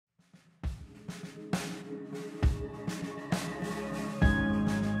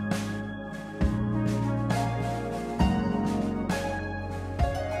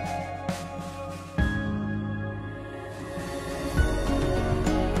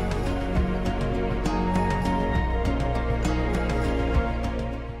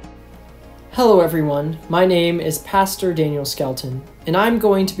Hello everyone, my name is Pastor Daniel Skelton, and I'm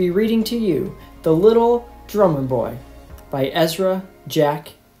going to be reading to you The Little Drummer Boy by Ezra Jack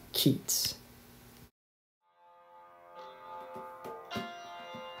Keats.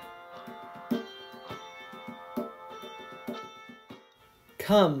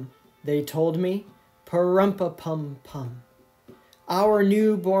 Come, they told me, purumpa-pum-pum, our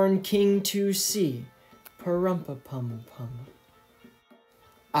newborn king to see, purumpa-pum-pum.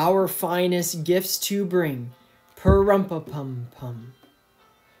 Our finest gifts to bring, purumpa-pum-pum,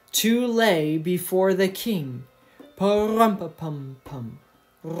 to lay before the king, purumpa-pum-pum,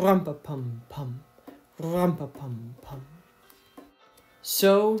 rumpa-pum-pum, rumpa-pum-pum.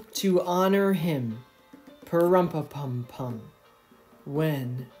 So to honor him, purumpa-pum-pum,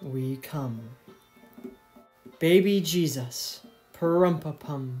 when we come. Baby Jesus,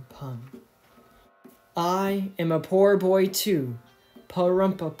 purumpa-pum-pum, I am a poor boy too,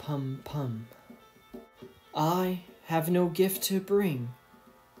 purumpa-pum-pum. I have no gift to bring,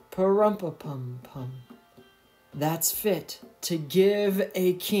 purumpa-pum-pum, that's fit to give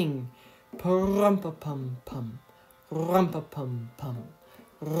a king, purumpa-pum-pum, rumpa-pum-pum,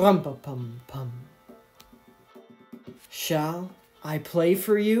 rumpa-pum-pum. Shall I play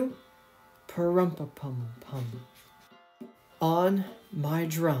for you, purumpa-pum-pum, on my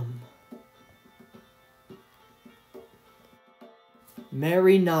drum?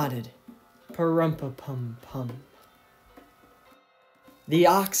 Mary nodded, purumpa-pum-pum. The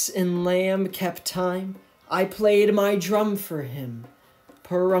ox and lamb kept time, I played my drum for him,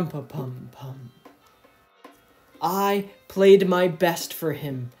 purumpa-pum-pum. I played my best for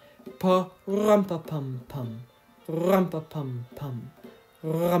him, purumpa-pum-pum, rumpa-pum-pum,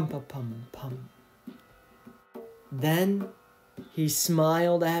 rumpa-pum-pum. Then he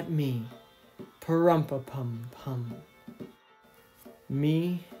smiled at me, purumpa-pum-pum,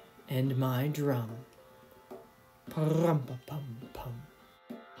 me and my drum, purumpa-pum-pum.